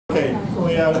Okay,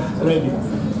 we are ready.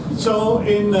 So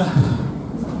in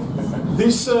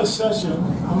this session,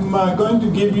 I'm going to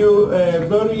give you a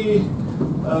very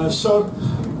short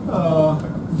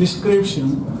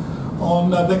description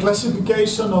on the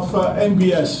classification of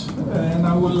NBS, and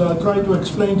I will try to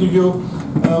explain to you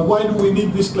why do we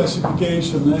need this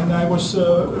classification. And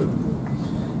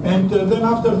then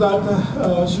after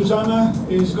that, Susanna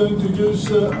is going to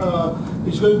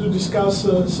discuss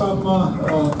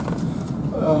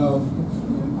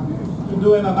to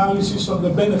do an analysis on the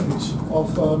benefits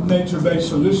of nature-based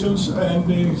solutions, and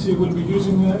she will be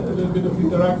using a little bit of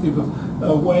interactive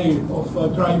way of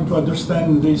trying to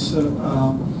understand these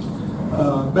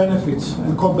benefits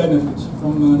and co-benefits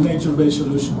from nature-based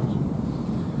solutions.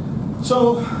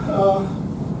 So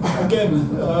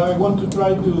again, I want to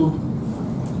try to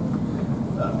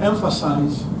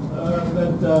emphasize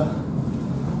that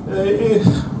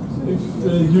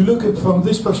if you look at it from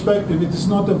this perspective, it is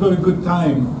not a very good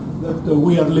time that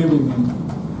we are living in.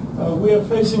 We are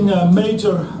facing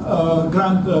major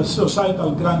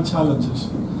societal grand challenges.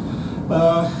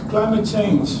 Climate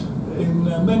change in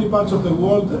many parts of the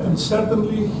world, and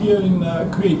certainly here in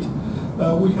Crete,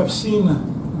 we have seen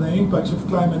the impacts of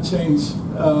climate change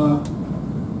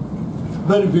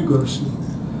very vigorously.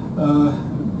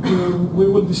 We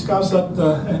will discuss that,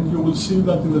 and you will see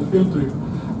that in the field trip.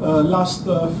 Last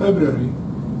February,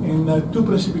 in two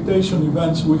precipitation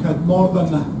events, we had more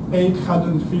than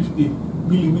 850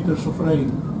 millimeters of rain.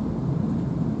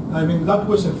 I mean, that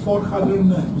was a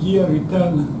 400-year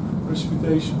return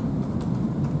precipitation.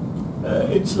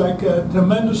 It's like a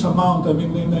tremendous amount. I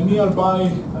mean, in a nearby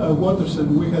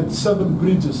watershed, we had 7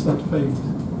 bridges that failed.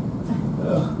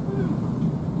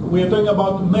 We are talking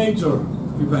about major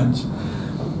events.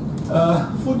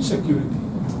 Food security.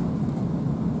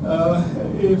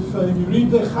 If you read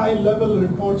the high-level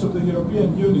reports of the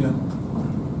European Union,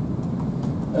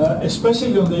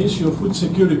 especially on the issue of food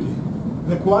security,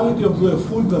 the quality of the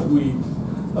food that we eat,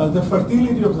 the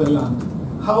fertility of the land,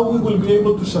 how we will be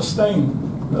able to sustain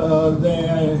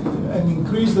and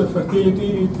increase the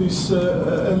fertility, it is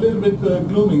a little bit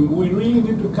gloomy. We really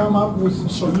need to come up with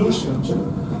solutions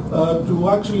to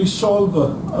actually solve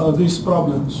these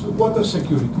problems. Water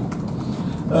security,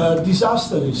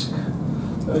 disaster risk,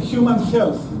 human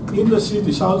health in the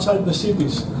cities, outside the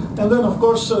cities, and then of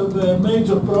course the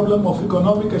major problem of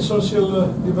economic and social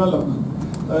development.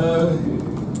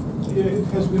 It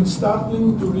has been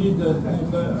startling to read,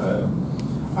 and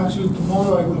actually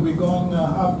tomorrow I will be going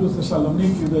up to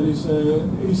Thessaloniki. There is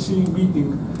an EC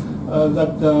meeting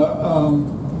that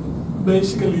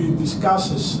basically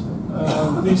discusses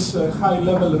this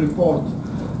high-level report.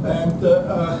 And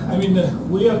I mean,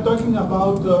 we are talking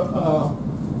about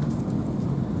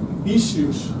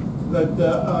issues that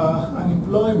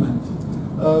unemployment,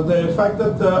 the fact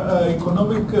that the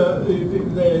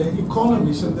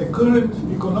economies and the current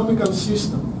economical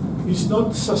system is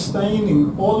not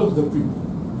sustaining all of the people.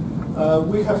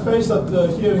 We have faced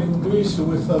that here in Greece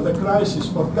with the crisis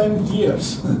for 10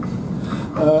 years.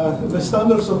 The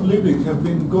standards of living have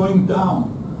been going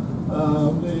down.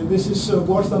 This is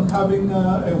worse than having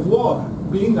a war,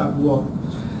 being at war.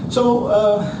 So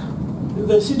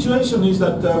the situation is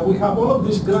that we have all of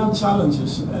these grand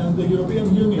challenges, and the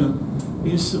European Union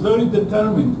is very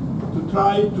determined to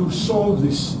try to solve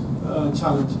these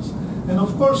challenges. And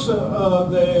of course,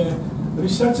 the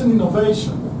research and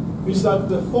innovation is at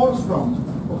the forefront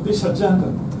of this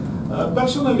agenda.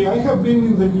 Personally, I have been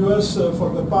in the US for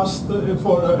the past,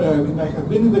 I have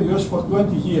been in the US for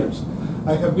 20 years.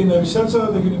 I have been a researcher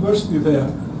at the university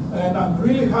there, and I'm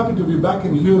really happy to be back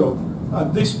in Europe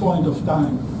at this point of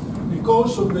time,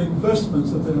 because of the investments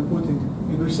that they are putting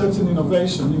in research and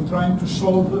innovation in trying to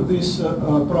solve these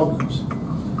problems.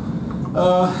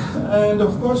 And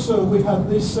of course, we have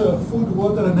this food,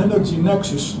 water, and energy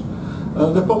nexus.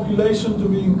 The population to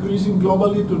be increasing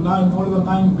globally to more than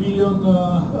 9 billion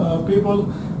people.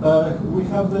 We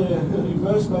have the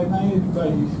reverse by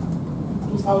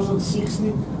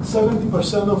 2060,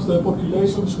 70% of the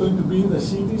population is going to be in the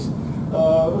cities.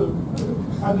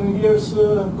 100 years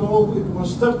ago, it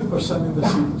was 30% in the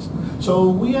cities. So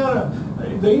we are,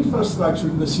 the infrastructure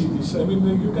in the cities, I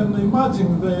mean, you can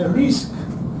imagine the risk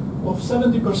of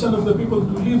 70% of the people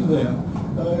to live there.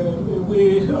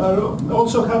 We are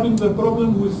also having the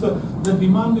problem with the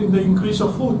demand in the increase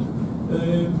of food,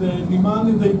 the demand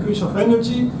in the increase of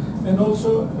energy, and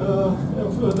also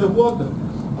of the water.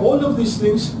 All of these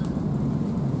things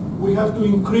we have to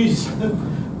increase.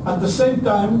 At the same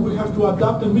time, we have to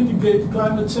adapt and mitigate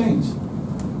climate change.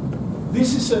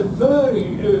 This is a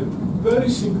very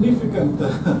significant,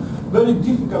 very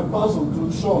difficult puzzle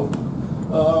to solve.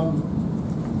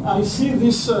 I see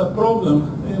this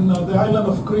problem in the island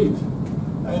of Crete.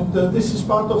 And this is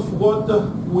part of what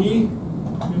we,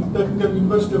 in Technical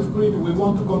University of Crete, we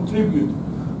want to contribute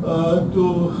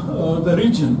to the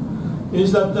region,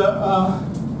 is that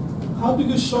how do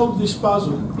you solve this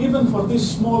puzzle, even for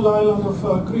this small island of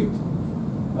Crete?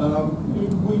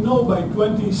 We know by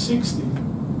 2060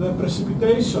 the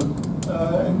precipitation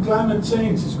and climate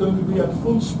change is going to be at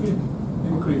full speed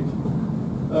in Crete.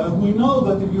 We know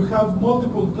that if you have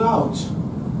multiple droughts,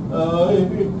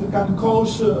 it can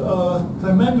cause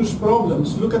tremendous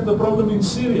problems. Look at the problem in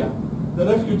Syria, the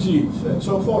refugees and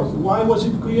so forth. Why was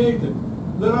it created?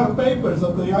 There are papers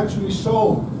that they actually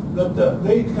show that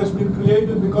it has been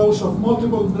created because of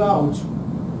multiple droughts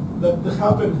that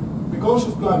happen because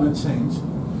of climate change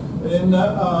in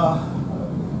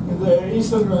the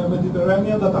eastern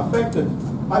Mediterranean that affected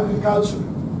agriculture.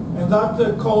 And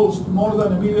that caused more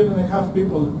than 1.5 million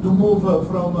people to move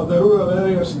from the rural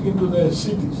areas into the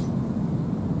cities.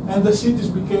 And the cities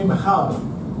became a hub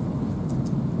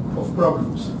of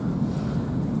problems.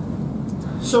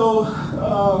 So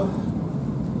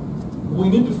we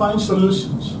need to find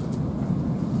solutions.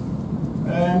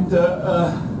 And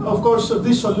of course,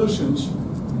 these solutions,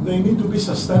 they need to be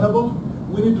sustainable.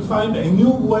 We need to find a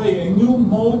new way, a new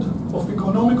mode of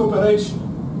economic operation.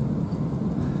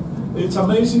 It's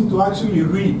amazing to actually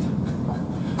read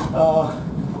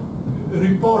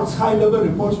reports, high-level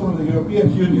reports from the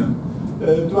European Union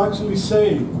to actually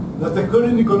say that the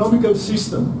current economical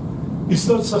system is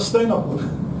not sustainable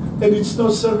and it's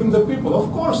not serving the people.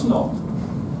 Of course not.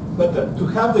 But to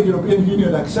have the European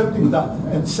Union accepting that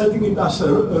and setting it as a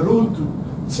rule to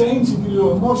change it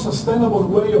into a more sustainable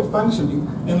way of functioning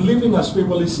and living as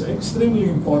people is extremely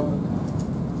important.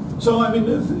 So, I mean,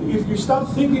 if you start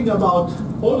thinking about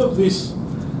all of this,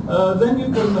 then you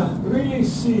can really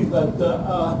see that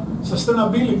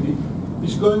sustainability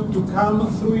is going to come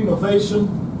through innovation,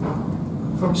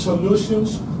 from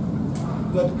solutions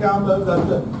that come,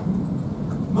 that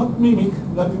not mimic,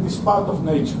 that it is part of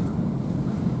nature.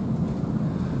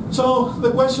 So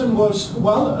the question was,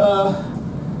 well,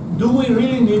 do we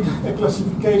really need a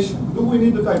classification? Do we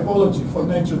need a typology for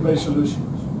nature-based solutions?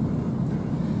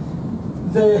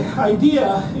 The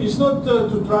idea is not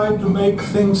to try to make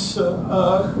things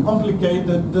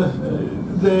complicated.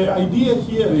 The idea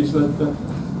here is that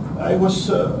I was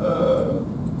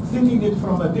thinking it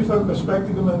from a different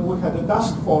perspective, and we had a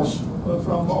task force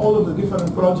from all of the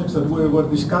different projects that we were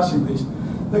discussing this.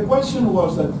 The question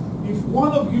was that if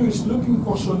one of you is looking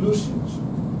for solutions,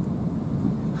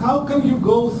 how can you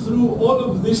go through all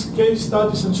of these case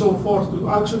studies and so forth to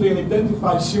actually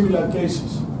identify similar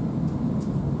cases?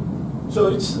 So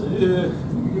it's,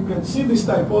 you can see this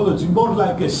typology more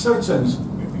like a search engine.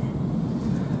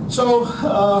 So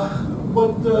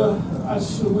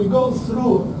as we go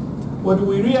through, what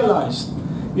we realized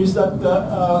is that,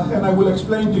 and I will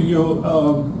explain to you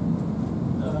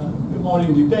more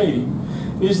in detail,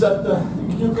 is that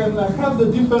you can have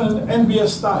the different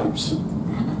NBS types,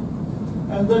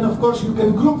 and then of course you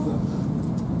can group them.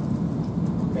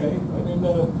 Okay, I mean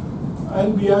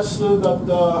NBS that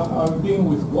are dealing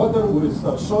with water, with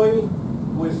soil,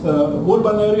 with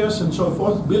urban areas and so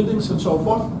forth, buildings and so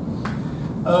forth.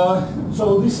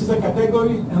 So this is the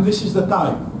category and this is the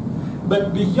type.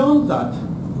 But beyond that,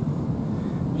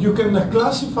 you can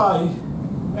classify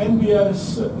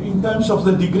NBS in terms of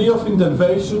the degree of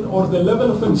intervention or the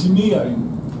level of engineering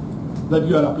that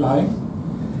you are applying.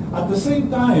 At the same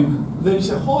time, there is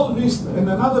a whole list and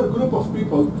another group of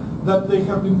people that they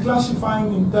have been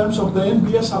classifying in terms of the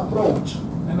NBS approach.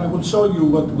 And I will show you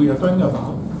what we are talking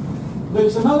about. There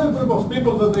is another group of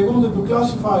people that they wanted to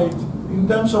classify it in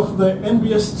terms of the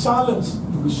NBS challenge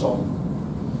to be solved.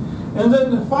 And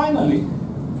then finally,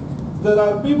 there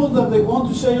are people that they want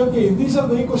to say, okay, these are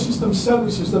the ecosystem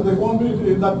services that they want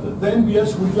that the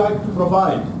NBS would like to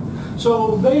provide.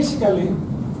 So basically,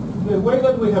 the way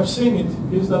that we have seen it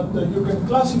is that you can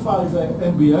classify the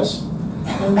NBS,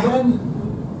 and then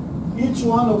each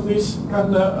one of these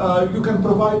can, you can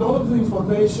provide all of the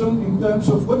information in terms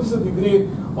of what is the degree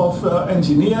of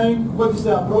engineering, what is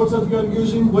the approach that you are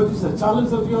using, what is the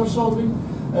challenge that you are solving,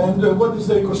 and what is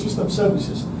the ecosystem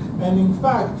services. And in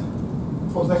fact,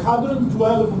 for the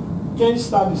 112 case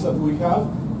studies that we have,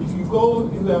 if you go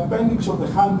in the appendix of the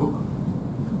handbook,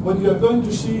 what you are going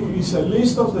to see is a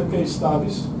list of the case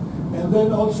studies, and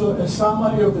then also a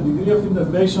summary of the degree of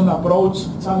intervention, approach,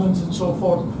 challenge, and so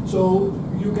forth. So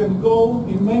you can go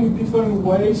in many different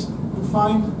ways to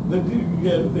find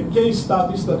the case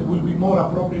studies that will be more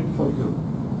appropriate for you.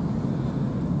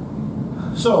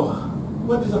 So,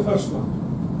 what is the first one?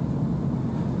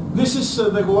 This is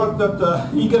the work that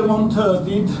Egermont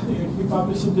did. He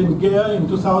published it in GEA in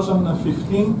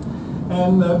 2015.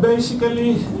 And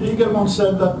basically, Egermont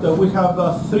said that we have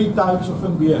 3 types of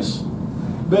NBS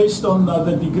based on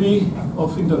the degree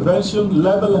of intervention,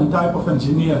 level, and type of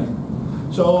engineering.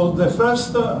 So the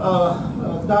first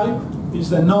type is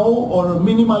the no or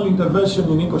minimal intervention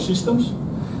in ecosystems.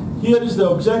 Here is the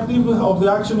objective of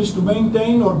the action is to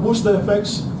maintain or boost the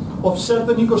effects of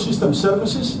certain ecosystem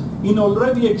services in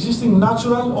already existing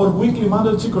natural or weakly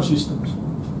managed ecosystems.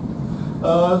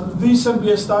 This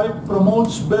NBS type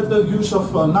promotes better use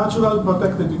of natural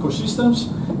protected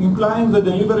ecosystems, implying the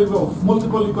delivery of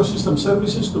multiple ecosystem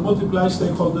services to multiple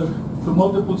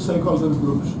stakeholder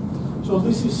groups. So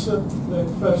this is the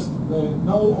first, the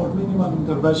no or minimal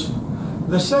intervention.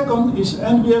 The second is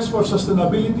NBS for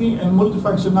sustainability and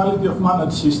multifunctionality of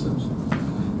managed systems.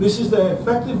 This is the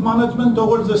effective management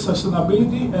towards the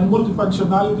sustainability and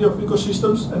multifunctionality of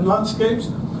ecosystems and landscapes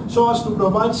so as to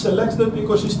provide selected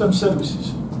ecosystem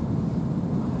services.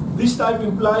 This type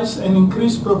implies an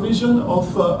increased provision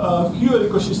of fewer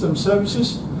ecosystem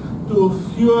services to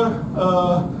fewer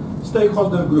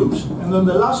stakeholder groups. And then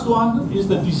the last one is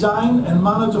the design and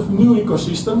manage of new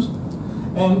ecosystems.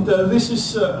 And this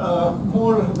is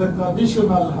more the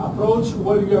traditional approach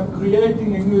where you are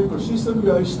creating a new ecosystem,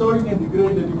 you are restoring a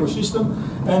degraded ecosystem,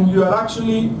 and you are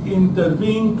actually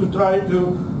intervening to try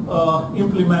to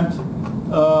implement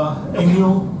a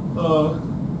new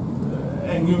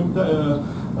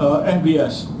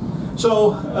NBS.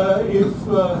 So if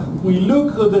we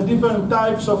look at the different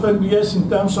types of NBS in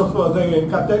terms of the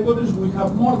categories, we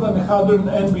have more than 100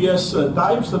 NBS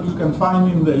types that you can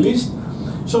find in the list.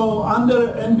 So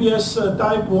under NBS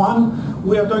type 1,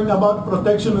 we are talking about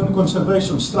protection and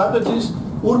conservation strategies,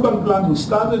 urban planning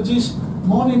strategies,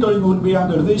 monitoring will be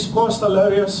under these, coastal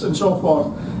areas and so forth.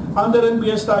 Under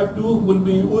NBS type 2 will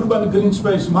be urban green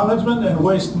space management and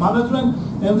waste management,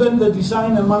 and then the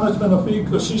design and management of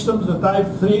ecosystems, the type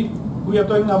 3, we are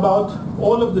talking about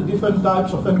all of the different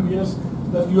types of NBS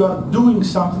that you are doing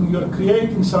something, you are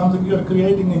creating something, you are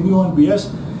creating a new NBS,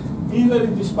 either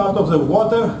it is part of the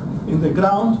water, in the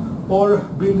ground, or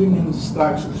building in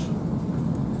structures.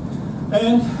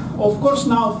 And of course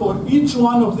now for each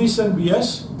one of these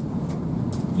NBS,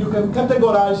 you can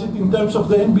categorize it in terms of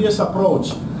the NBS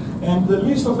approach. And the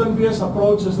list of NBS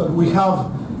approaches that we have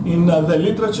in the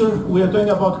literature, we are talking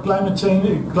about climate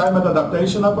change, climate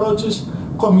adaptation approaches,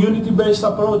 community-based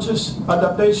approaches,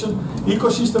 adaptation,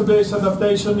 ecosystem-based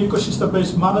adaptation,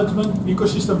 ecosystem-based management,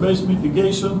 ecosystem-based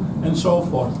mitigation, and so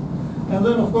forth. And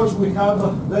then, of course, we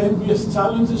have the NBS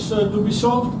challenges to be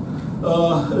solved.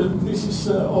 This is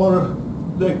or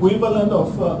the equivalent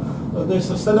of the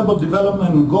Sustainable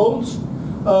Development Goals.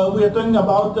 We are talking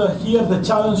about here the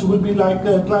challenge will be like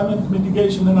climate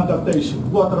mitigation and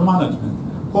adaptation, water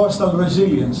management, coastal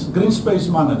resilience, green space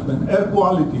management, air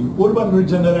quality, urban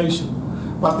regeneration,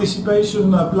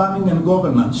 participation, planning and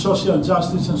governance, social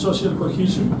justice and social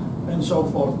cohesion, and so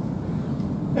forth.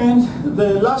 And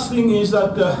the last thing is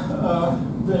that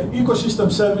the ecosystem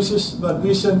services that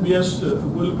this NBS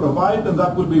will provide, and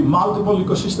that will be multiple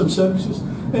ecosystem services,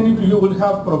 and you will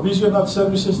have provisional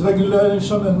services,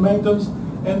 regulation and maintenance,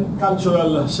 and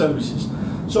cultural services.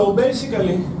 So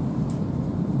basically,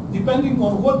 depending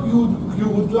on what you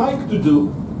would like to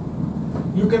do,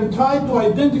 you can try to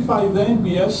identify the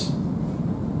NBS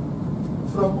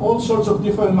from all sorts of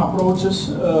different approaches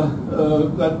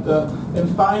and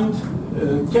find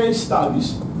case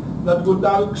studies that would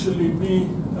actually be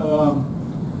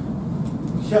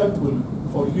helpful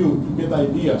for you to get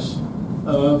ideas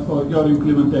for your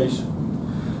implementation.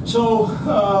 So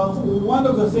one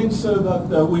of the things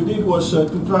that we did was to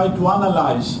try to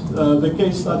analyze the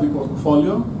case study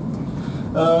portfolio.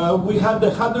 We had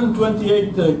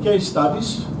 128 case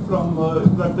studies from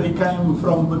that they came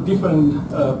from different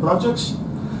projects.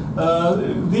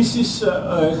 This is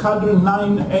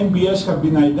 109 NBS have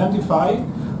been identified,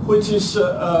 which is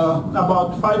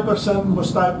about 5%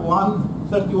 was type 1,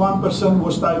 31%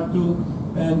 was type 2,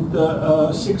 and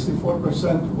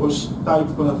 64% was type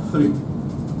 3.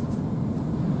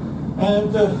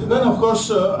 And then, of course,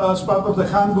 as part of the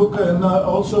handbook, and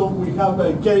also we have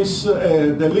a case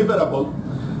deliverable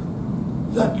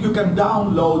that you can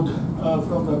download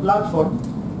from the platform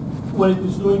where it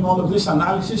is doing all of this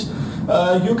analysis.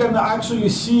 You can actually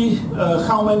see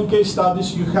how many case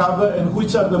studies you have and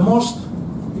which are the most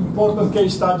important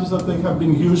case studies that they have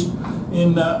been used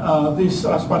in this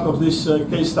as part of this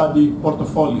case study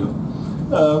portfolio,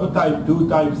 type 2,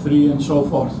 type 3, and so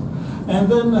forth. And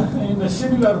then in a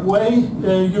similar way,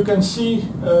 you can see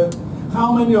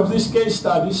how many of these case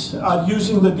studies are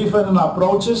using the different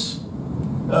approaches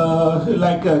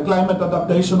like climate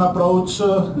adaptation approach,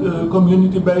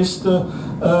 community-based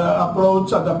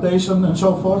approach, adaptation, and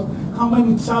so forth. How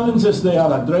many challenges they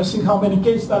are addressing, how many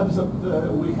case studies that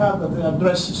we have that they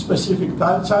address specific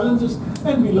challenges,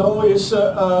 and below is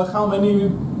how many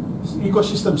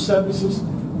ecosystem services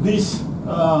these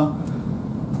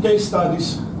case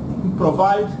studies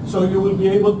provide. So you will be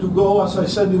able to go, as I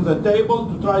said, in the table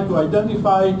to try to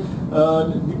identify,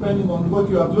 depending on what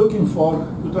you are looking for,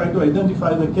 to try to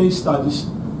identify the case studies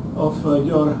of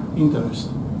your interest.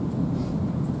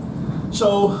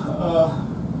 So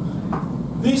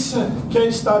this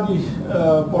case study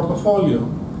portfolio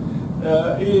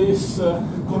is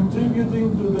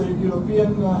contributing to the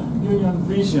European Union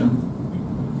vision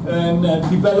and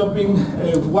developing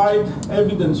a wide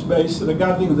evidence base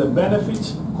regarding the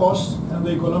benefits, costs, and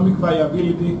the economic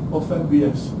viability of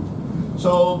NBS.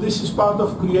 So this is part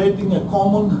of creating a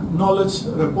common knowledge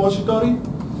repository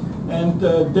and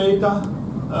data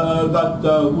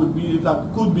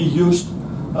that could be used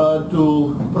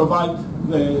to provide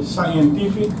the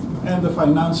scientific and the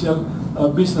financial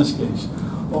business case.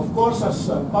 Of course, as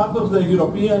part of the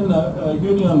European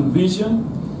Union vision,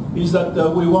 is that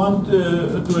we want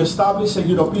to establish a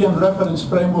European reference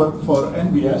framework for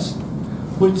NBS,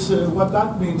 which what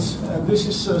that means, and this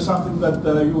is something that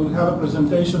you will have a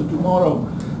presentation tomorrow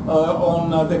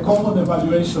on the common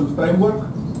evaluation framework,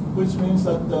 which means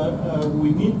that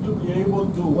we need to be able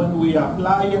to, when we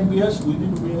apply NBS, we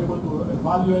need to be able to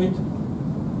evaluate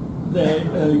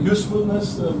the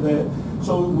usefulness,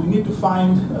 so we need to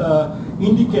find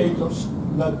indicators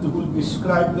that will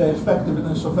describe the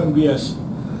effectiveness of NBS.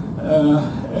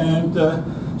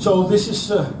 So this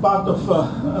is part of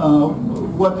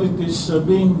what it is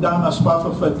being done as part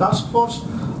of a task force,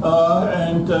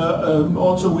 and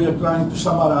also we are trying to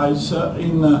summarize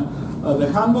in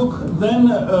the handbook. Then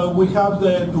we have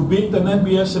to build an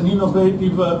NBS, an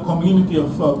innovative community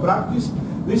of practice.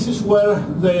 This is where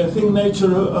the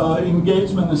ThinkNature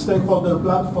engagement and stakeholder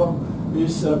platform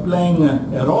is playing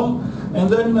a role. And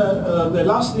then the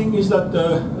last thing is that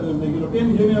the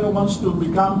European Union wants to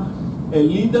become a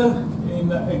leader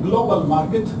in a global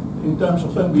market in terms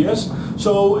of NBS.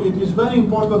 So it is very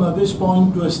important at this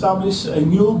point to establish a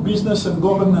new business and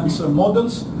governance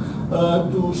models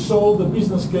to show the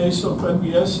business case of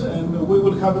NBS, and we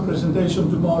will have a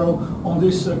presentation tomorrow on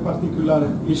this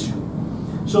particular issue.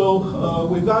 So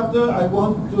with that, I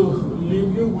want to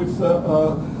leave you with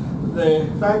the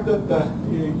fact that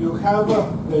you have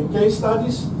the case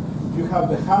studies, you have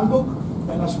the handbook,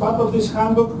 and as part of this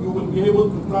handbook you will be able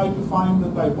to try to find the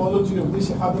typology of these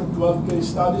 112 case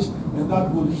studies, and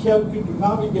that will help you to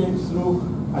navigate through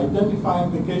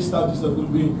identifying the case studies that will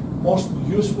be most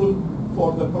useful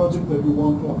for the project that you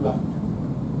want to apply.